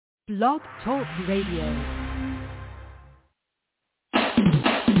Blog Talk Radio.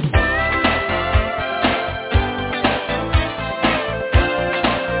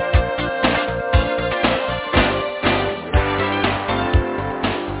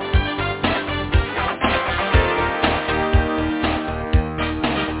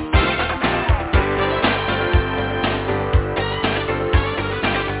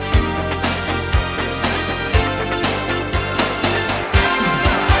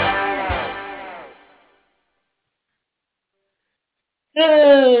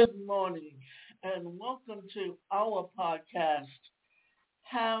 Good morning, and welcome to our podcast,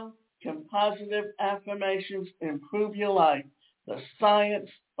 How Can Positive Affirmations Improve Your Life? The Science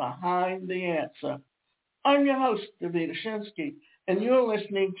Behind the Answer. I'm your host, Davida Shinsky, and you're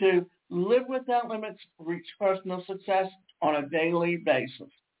listening to Live Without Limits, Reach Personal Success on a Daily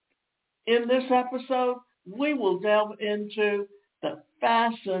Basis. In this episode, we will delve into the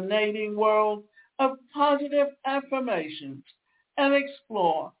fascinating world of positive affirmations and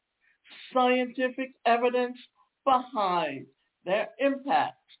explore scientific evidence behind their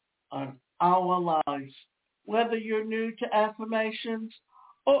impact on our lives. Whether you're new to affirmations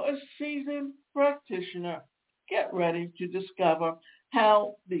or a seasoned practitioner, get ready to discover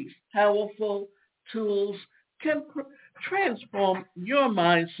how these powerful tools can transform your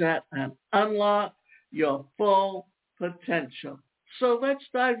mindset and unlock your full potential. So let's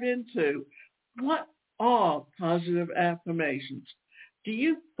dive into what are positive affirmations. Do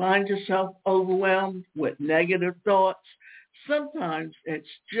you find yourself overwhelmed with negative thoughts? Sometimes it's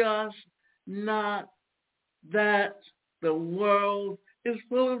just not that the world is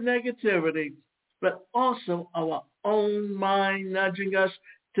full of negativity, but also our own mind nudging us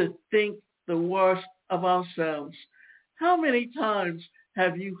to think the worst of ourselves. How many times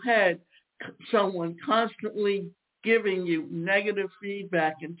have you had someone constantly giving you negative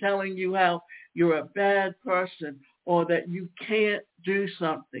feedback and telling you how you're a bad person or that you can't do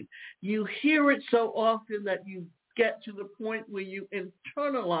something? You hear it so often that you get to the point where you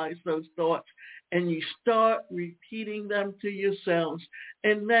internalize those thoughts and you start repeating them to yourselves.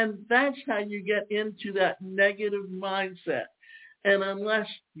 And then that's how you get into that negative mindset. And unless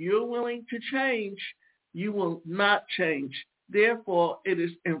you're willing to change, you will not change. Therefore, it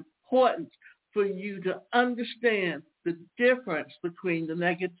is important for you to understand the difference between the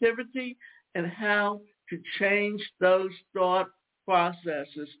negativity and how to change those thought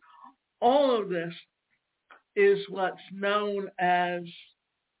processes. All of this is what's known as,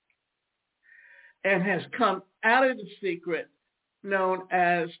 and has come out of the secret, known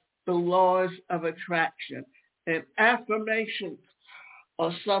as the laws of attraction. And affirmations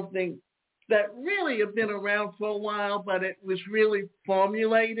are something that really have been around for a while, but it was really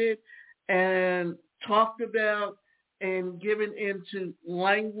formulated and talked about and given into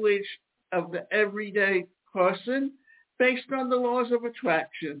language of the everyday person based on the laws of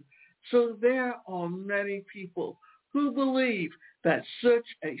attraction. So there are many people who believe that such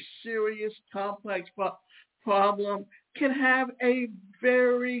a serious, complex problem can have a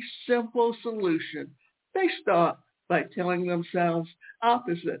very simple solution. They start by telling themselves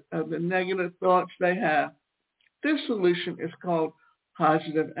opposite of the negative thoughts they have. This solution is called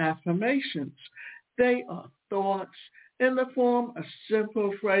positive affirmations. They are thoughts in the form of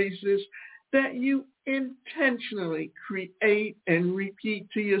simple phrases that you intentionally create and repeat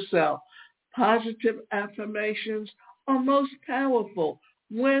to yourself. Positive affirmations are most powerful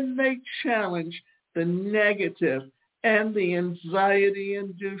when they challenge the negative and the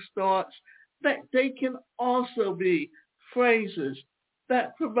anxiety-induced thoughts. That they can also be phrases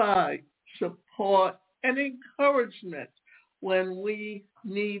that provide support and encouragement when we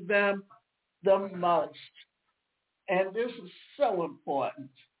need them the most. And this is so important.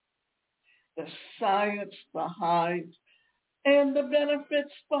 The science behind and the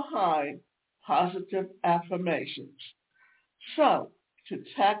benefits behind positive affirmations. So, to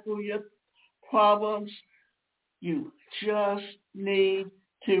tackle your problems, you just need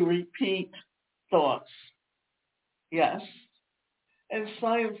to repeat thoughts. Yes, and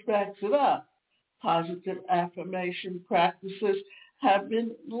science backs it up. Positive affirmation practices have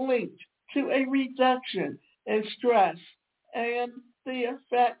been linked to a reduction in stress and the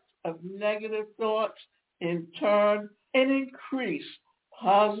effect of negative thoughts in turn and increase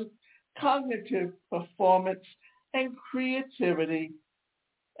cognitive performance and creativity,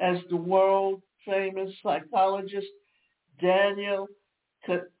 as the world-famous psychologist Daniel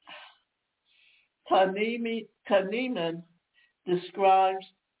Kahneman describes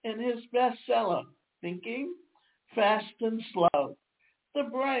in his bestseller, Thinking Fast and Slow. The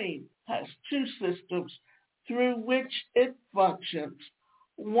brain has two systems through which it functions.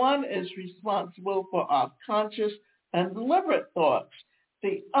 One is responsible for our conscious and deliberate thoughts.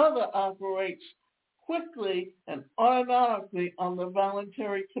 The other operates quickly and automatically on the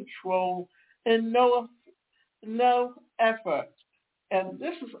voluntary control and no effort. And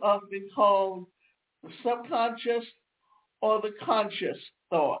this is often called the subconscious or the conscious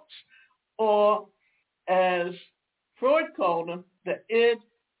thoughts, or as Freud called them, the id,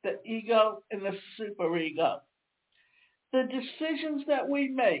 the ego, and the superego. The decisions that we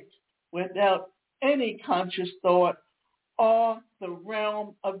make without any conscious thought are the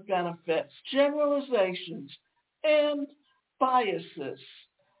realm of benefits, generalizations, and biases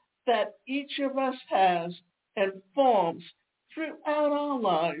that each of us has and forms throughout our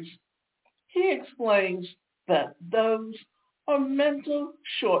lives. He explains that those are mental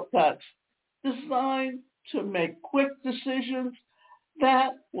shortcuts designed to make quick decisions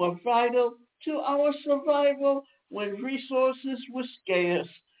that were vital to our survival when resources were scarce.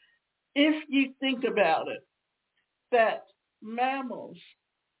 If you think about it, that mammals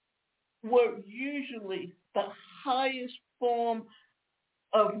were usually the highest form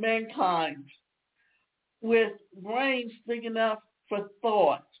of mankind with brains big enough for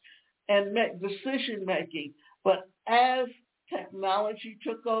thought and decision making. But as technology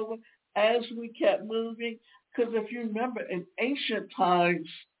took over, as we kept moving, because if you remember in ancient times,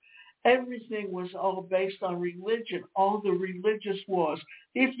 everything was all based on religion, all the religious wars.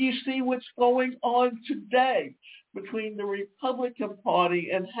 If you see what's going on today between the Republican Party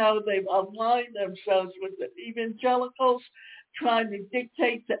and how they've aligned themselves with the evangelicals, trying to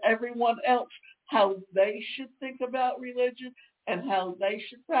dictate to everyone else how they should think about religion and how they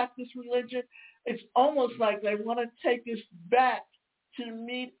should practice religion, it's almost like they want to take us back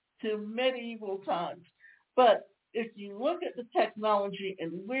to medieval times. But if you look at the technology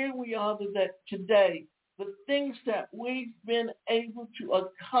and where we are today, the things that we've been able to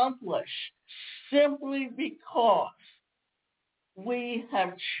accomplish simply because we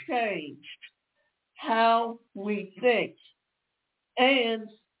have changed how we think, and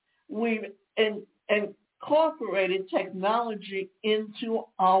we've incorporated technology into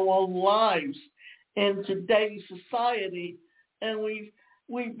our lives in today's society, and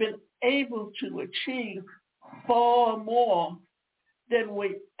we've been able to achieve far more than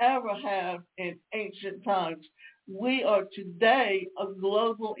we ever have in ancient times. We are today a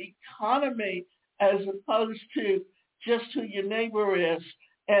global economy as opposed to just who your neighbor is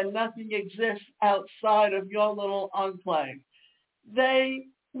and nothing exists outside of your little enclave. They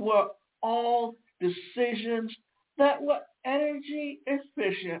were all decisions that were energy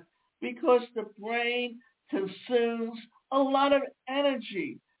efficient because the brain consumes a lot of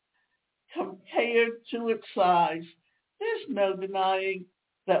energy compared to its size. There's no denying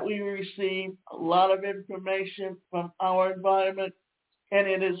that we receive a lot of information from our environment, and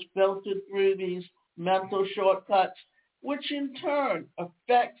it is filtered through these mental shortcuts, which in turn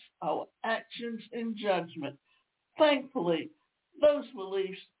affects our actions and judgment. Thankfully, those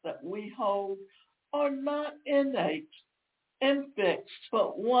beliefs that we hold are not innate and fixed,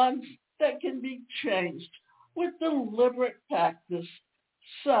 but ones that can be changed with deliberate practice.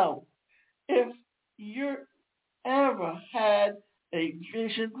 So, if you ever had a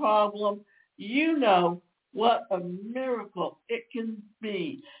vision problem, you know what a miracle it can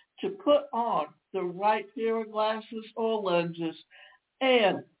be to put on the right pair of glasses or lenses,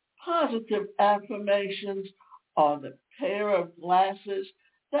 and positive affirmations are the pair of glasses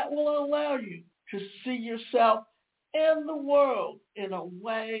that will allow you to see yourself and the world in a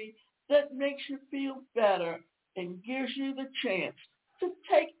way that makes you feel better and gives you the chance to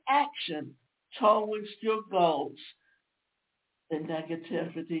take action towards your goals. The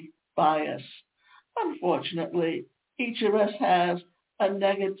negativity bias. Unfortunately, each of us has a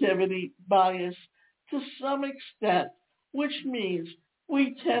negativity bias to some extent, which means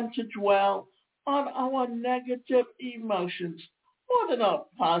we tend to dwell on our negative emotions more than our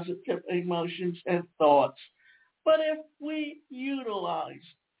positive emotions and thoughts. But if we utilize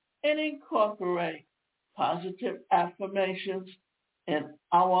and incorporate positive affirmations in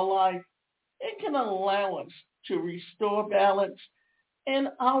our life, it can allow us to restore balance in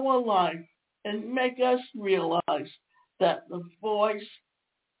our life and make us realize that the voice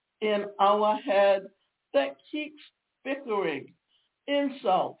in our head that keeps bickering,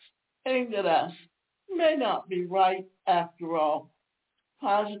 insults, aimed at us may not be right after all.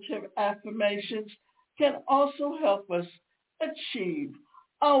 Positive affirmations can also help us achieve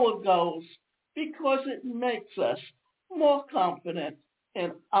our goals because it makes us more confident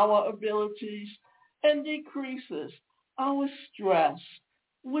in our abilities and decreases our stress,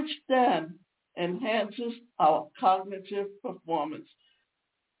 which then enhances our cognitive performance.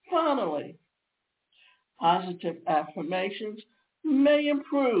 Finally, positive affirmations may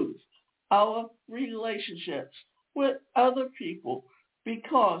improve our relationships with other people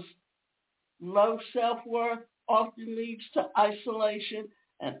because low self-worth often leads to isolation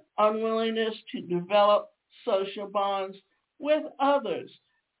and unwillingness to develop social bonds with others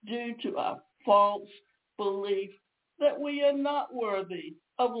due to a false belief that we are not worthy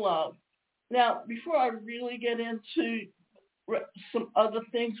of love. Now, before I really get into some other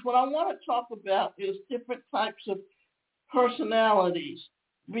things, what I want to talk about is different types of personalities,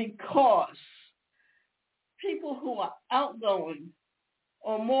 because people who are outgoing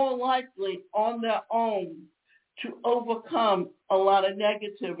are more likely on their own to overcome a lot of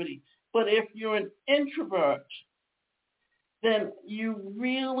negativity. But if you're an introvert, then you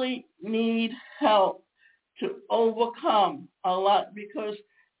really need help to overcome a lot, because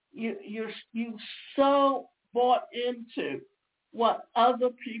you so bought into what other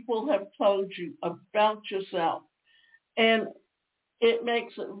people have told you about yourself. And it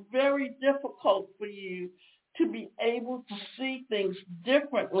makes it very difficult for you to be able to see things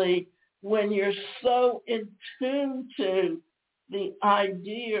differently when you're so in tune to the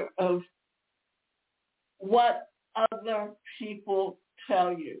idea of what other people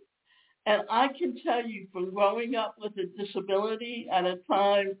tell you. And I can tell you, from growing up with a disability at a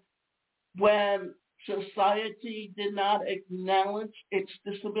time when society did not acknowledge its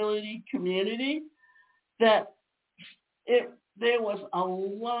disability community, that there was a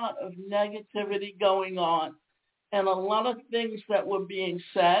lot of negativity going on and a lot of things that were being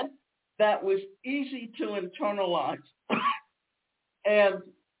said that was easy to internalize. And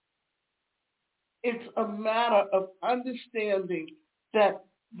it's a matter of understanding that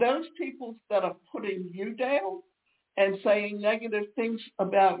those people that are putting you down and saying negative things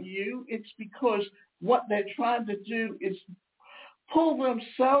about you, it's because what they're trying to do is pull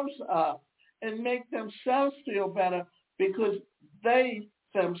themselves up and make themselves feel better, because they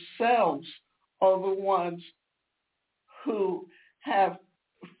themselves are the ones who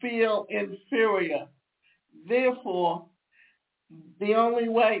feel inferior. Therefore, the only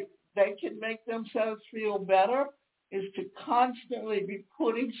way they can make themselves feel better is to constantly be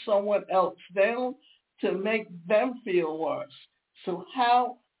putting someone else down to make them feel worse. So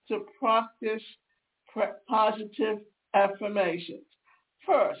how to practice positive affirmations?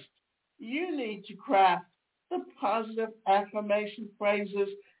 First, you need to craft the positive affirmation phrases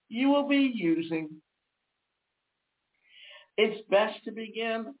you will be using. It's best to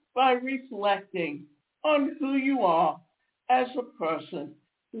begin by reflecting on who you are as a person,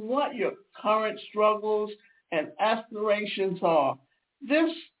 what your current struggles and aspirations are.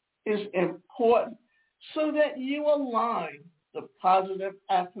 This is important so that you align the positive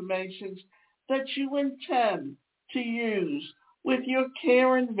affirmations that you intend to use with your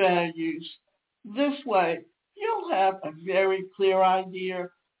care and values. This way, you'll have a very clear idea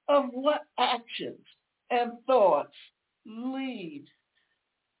of what actions and thoughts lead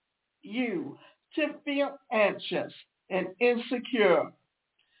you to feel anxious and insecure.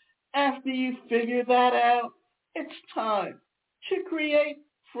 After you figure that out, it's time to create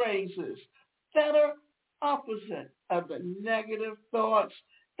phrases that are opposite of the negative thoughts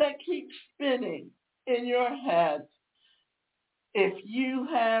that keep spinning in your head. If you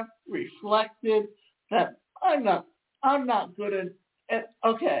have reflected that I'm not good at,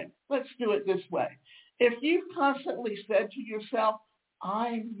 okay, let's do it this way. If you've constantly said to yourself,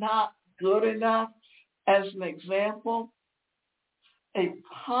 I'm not good enough, as an example, a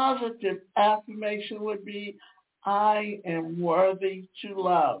positive affirmation would be, I am worthy to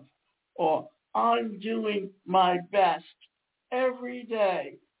love, or I'm doing my best every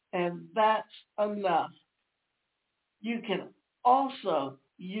day, and that's enough. You can also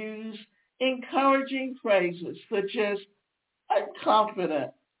use encouraging phrases such as, I'm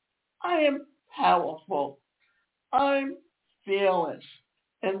confident, I am powerful, I'm fearless,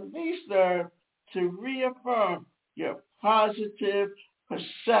 and these serve to reaffirm your positive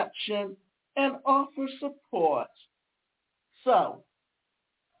perception and offer support. So,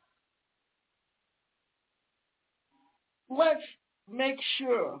 let's make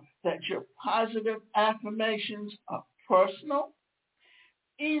sure that your positive affirmations are personal,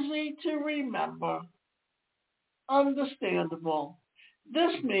 easy to remember, understandable.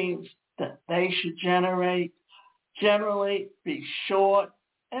 This means that they should generally be short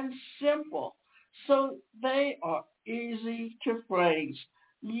and simple, so they are easy to phrase.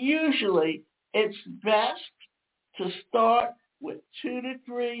 Usually, it's best to start with 2 to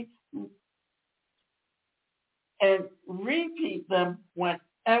 3 and repeat them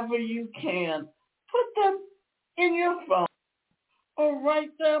whenever you can. Put them in your phone or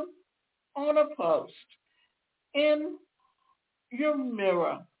write them on a post in your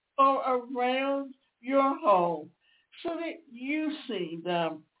mirror or around your home so that you see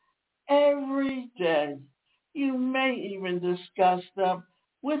them every day. You may even discuss them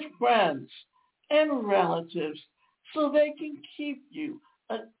with friends and relatives so they can keep you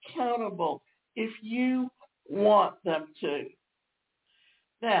accountable if you want them to.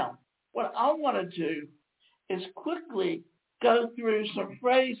 Now, what I want to do is quickly go through some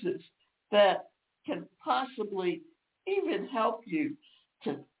phrases that can possibly even help you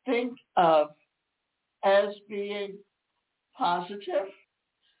to think of as being positive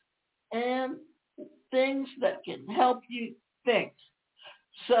and things that can help you think.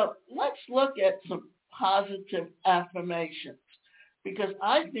 So let's look at some positive affirmations because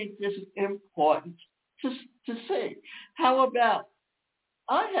I think this is important to see. How about,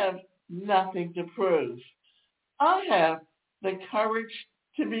 I have nothing to prove. I have the courage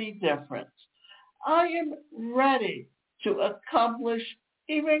to be different. I am ready to accomplish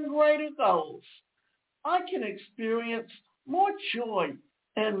even greater goals. I can experience more joy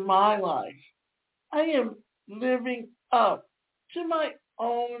in my life. I am living up to my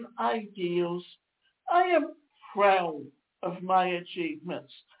own ideals. I am proud of my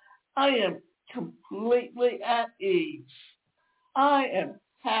achievements. I am completely at ease. I am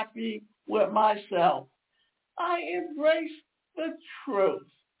happy with myself. I embrace the truth.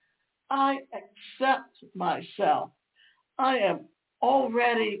 I accept myself. I am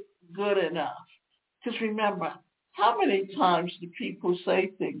already good enough. Because remember, how many times do people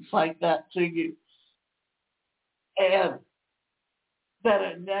say things like that to you and that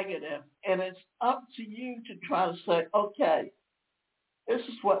are negative? And it's up to you to try to say, okay, this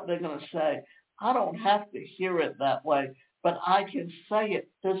is what they're going to say. I don't have to hear it that way, but I can say it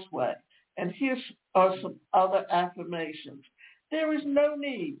this way. And here are some other affirmations. There is no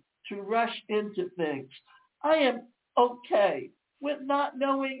need to rush into things. I am okay with not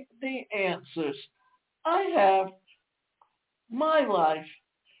knowing the answers. I have my life,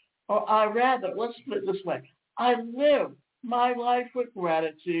 let's put it this way. I live my life with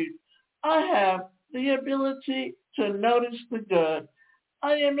gratitude. I have the ability to notice the good.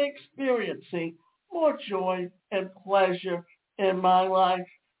 I am experiencing more joy and pleasure in my life.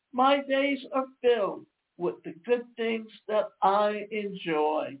 My days are filled with the good things that I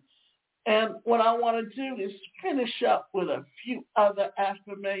enjoy. And what I want to do is finish up with a few other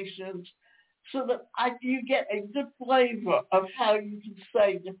affirmations so that you get a good flavor of how you can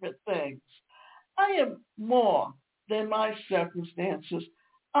say different things. I am more than my circumstances.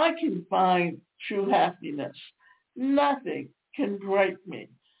 I can find true happiness. Nothing can break me.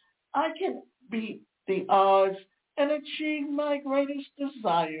 I can beat the odds and achieve my greatest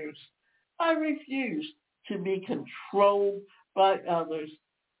desires. I refuse to be controlled by others.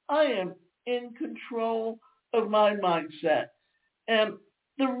 I am in control of my mindset. And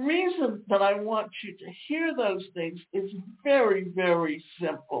the reason that I want you to hear those things is very, very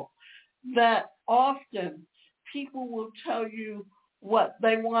simple. That often people will tell you what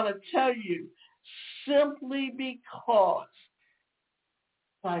they want to tell you simply because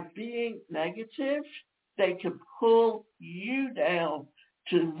by being negative, they can pull you down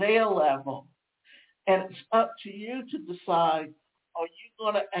to their level. And it's up to you to decide, are you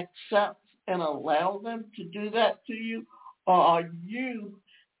going to accept and allow them to do that to you? Or are you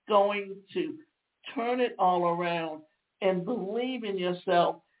going to turn it all around and believe in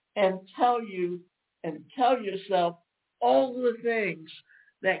yourself and tell yourself all the things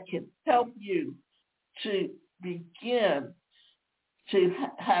that can help you to begin to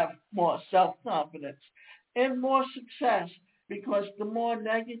have more self-confidence and more success, because the more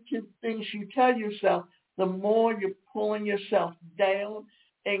negative things you tell yourself, the more you're pulling yourself down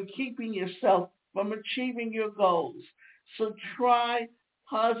and keeping yourself from achieving your goals. So try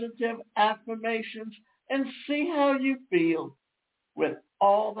positive affirmations and see how you feel. With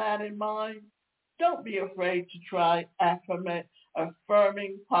all that in mind, don't be afraid to try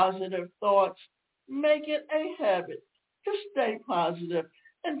affirming positive thoughts. Make it a habit to stay positive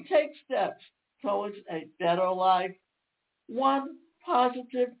and take steps towards a better life, one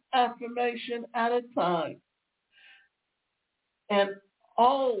positive affirmation at a time. And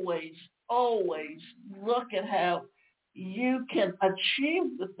always, always look at how you can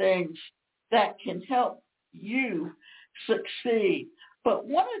achieve the things that can help you succeed. But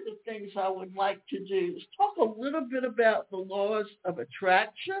one of the things I would like to do is talk a little bit about the laws of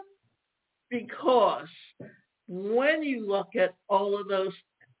attraction, because when you look at all of those,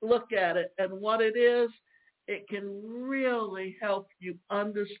 look at it and what it is, it can really help you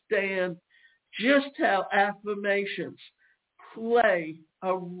understand just how affirmations play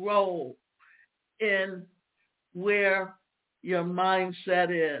a role in where your mindset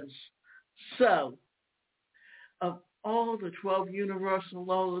is. So, of all the 12 universal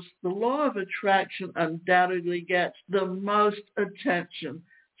laws, the law of attraction undoubtedly gets the most attention.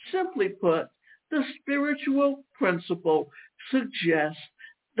 Simply put, the spiritual principle suggests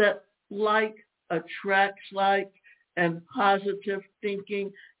that like attracts like, and positive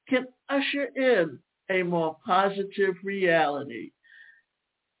thinking can usher in a more positive reality.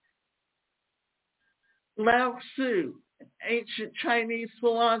 Lao Tzu, an ancient Chinese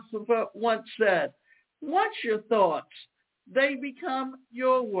philosopher, once said, "Watch your thoughts. They become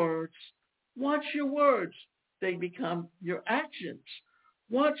your words. Watch your words. They become your actions.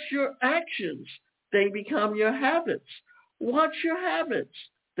 Watch your actions. They become your habits. Watch your habits.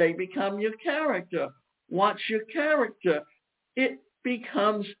 They become your character. Watch your character. It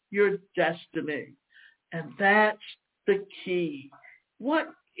becomes your destiny." And that's the key. What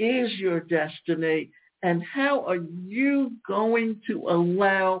is your destiny? And how are you going to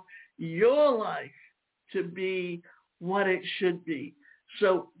allow your life to be what it should be?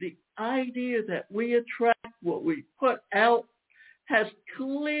 So the idea that we attract what we put out has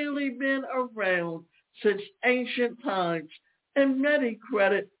clearly been around since ancient times, and many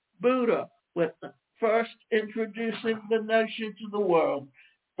credit Buddha with first introducing the notion to the world.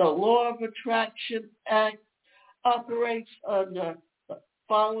 The law of attraction operates under the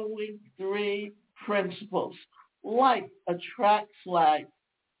following three principles. Like attracts like.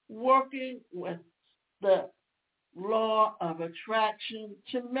 Working with the law of attraction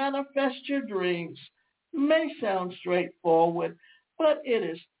to manifest your dreams may sound straightforward, but it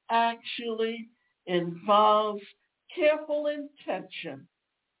is actually involves careful intention,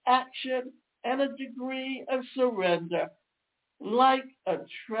 action, and a degree of surrender. Like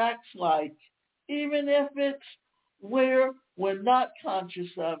attracts like, even if it's where we're not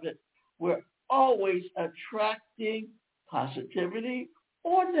conscious of it. We're always attracting positivity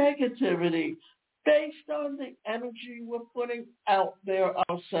or negativity based on the energy we're putting out there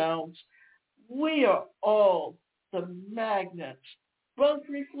ourselves. We are all the magnets, both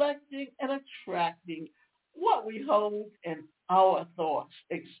reflecting and attracting what we hold in our thoughts,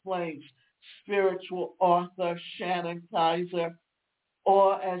 explains spiritual author Shannon Kaiser,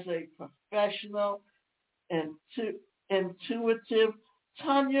 or as a professional intuitive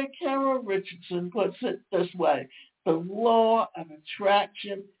Tanya Kara Richardson puts it this way: the law of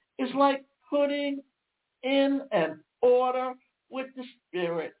attraction is like putting in an order with the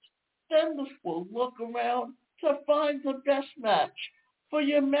spirit. Then this will look around to find the best match for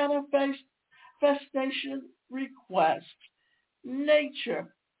your manifestation request.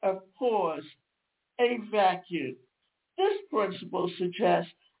 Nature abhors a vacuum. This principle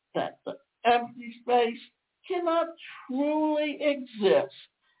suggests that the empty space cannot truly exist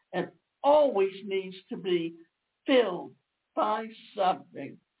and always needs to be filled by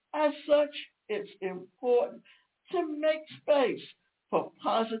something. As such, it's important to make space for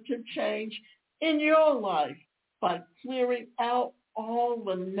positive change in your life by clearing out all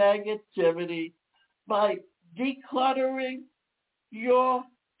the negativity, by decluttering your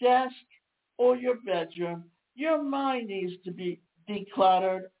desk or your bedroom. Your mind needs to be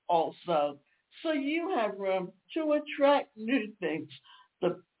decluttered also, so you have room to attract new things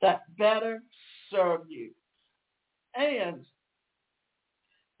that better serve you. And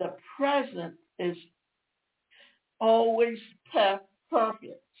the present is always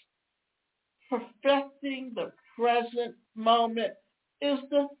perfect. Perfecting the present moment is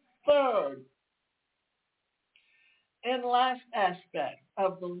the third and last aspect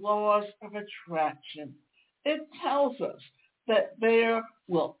of the laws of attraction. It tells us that there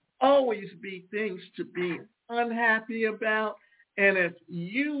will always be things to be unhappy about, and if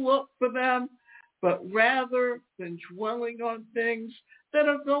you look for them, but rather than dwelling on things that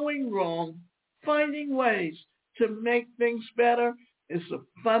are going wrong, finding ways to make things better is a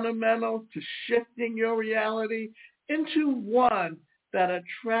fundamental to shifting your reality into one that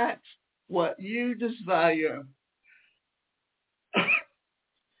attracts what you desire.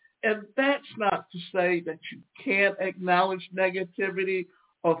 And that's not to say that you can't acknowledge negativity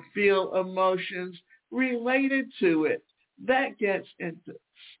or feel emotions related to it. That gets into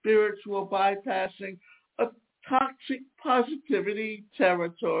spiritual bypassing of toxic positivity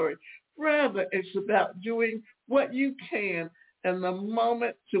territory. Rather, it's about doing what you can in the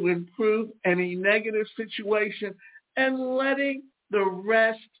moment to improve any negative situation and letting the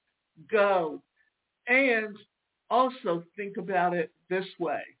rest go. And also think about it this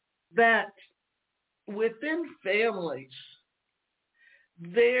way, that within families,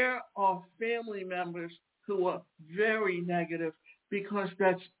 there are family members who are very negative because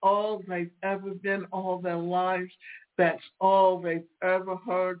that's all they've ever been all their lives. That's all they've ever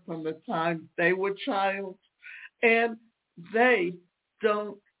heard from the time they were child. And they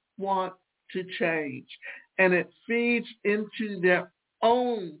don't want to change. And it feeds into their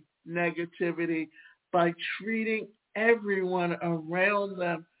own negativity by treating everyone around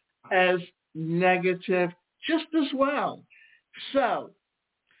them as negative just as well. So,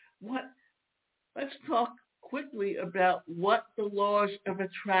 let's talk quickly about what the laws of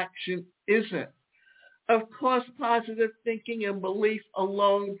attraction isn't. Of course, positive thinking and belief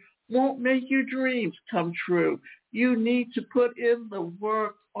alone won't make your dreams come true. You need to put in the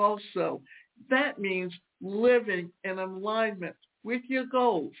work also. That means living in alignment with your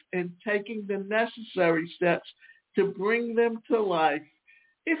goals and taking the necessary steps to bring them to life.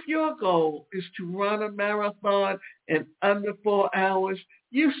 If your goal is to run a marathon in under 4 hours,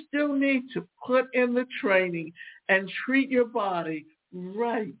 you still need to put in the training and treat your body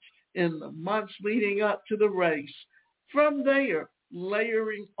right in the months leading up to the race. From there,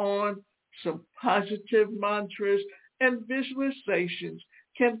 layering on some positive mantras and visualizations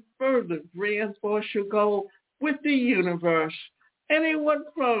can further reinforce your goal with the universe. Anyone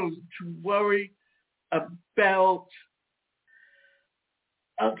prone to worry about,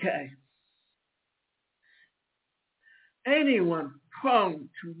 anyone prone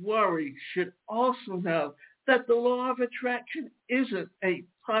to worry should also know that the law of attraction isn't a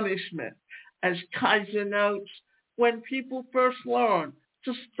punishment. As Kaiser notes, when people first learn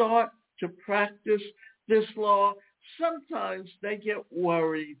to start to practice this law, sometimes they get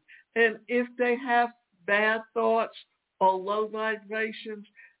worried. And if they have bad thoughts or low vibrations,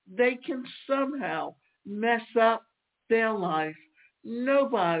 they can somehow mess up their life.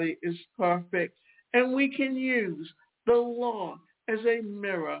 Nobody is perfect, and we can use the law as a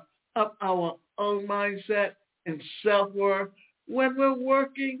mirror of our own mindset and self-worth when we're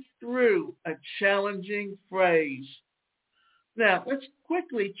working through a challenging phase. Now, let's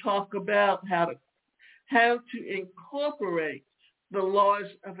quickly talk about how to incorporate the laws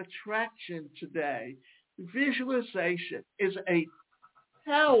of attraction today. Visualization is a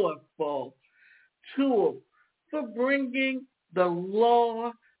powerful tool for bringing the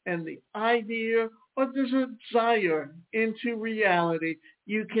law and the idea or the desire into reality.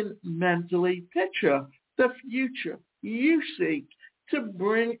 You can mentally picture the future you seek to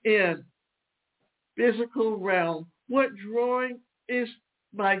bring in physical realm. What drawing is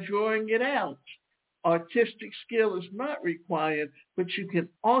by drawing it out. Artistic skill is not required, but you can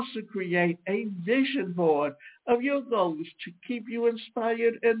also create a vision board of your goals to keep you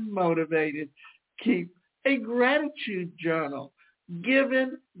inspired and motivated. Keep a gratitude journal.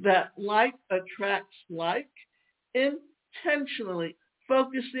 Given that like attracts like, intentionally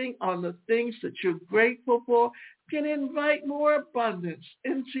focusing on the things that you're grateful for can invite more abundance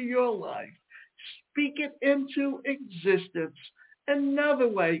into your life. Speak it into existence. Another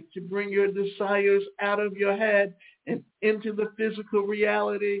way to bring your desires out of your head and into the physical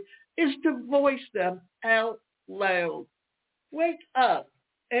reality is to voice them out loud. Wake up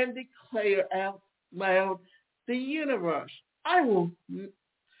and declare out loud, the universe, I will,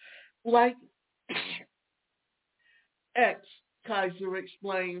 like X, Kaiser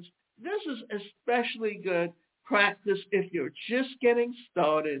explains, this is especially good practice if you're just getting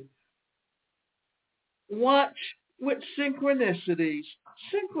started. Watch with synchronicities.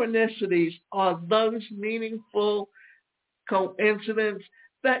 Synchronicities are those meaningful coincidences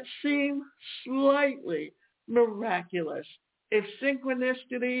that seem slightly miraculous. If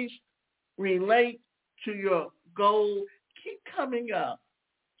synchronicities relate to your goal, keep coming up.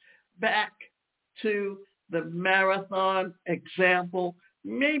 Back to the marathon example,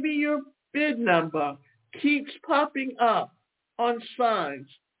 maybe your bid number keeps popping up on signs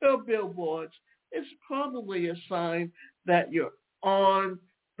or billboards. It's probably a sign that you're on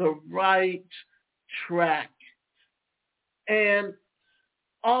the right track. And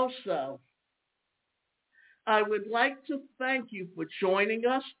also, I would like to thank you for joining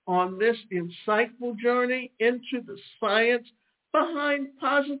us on this insightful journey into the science behind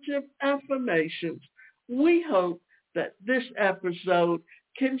positive affirmations. We hope that this episode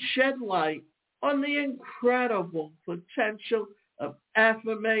can shed light on the incredible potential of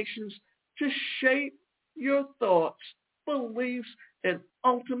affirmations to shape your thoughts, beliefs, and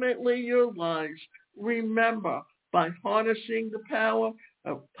ultimately your lives. Remember, by harnessing the power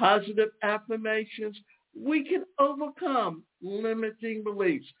of positive affirmations, we can overcome limiting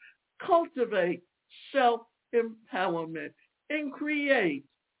beliefs, cultivate self-empowerment, and create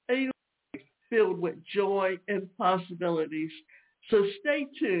a life filled with joy and possibilities. So stay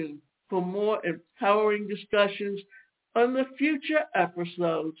tuned for more empowering discussions on the future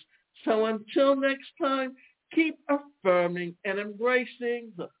episodes. So until next time, keep affirming and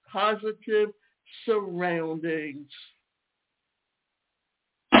embracing the positive surroundings.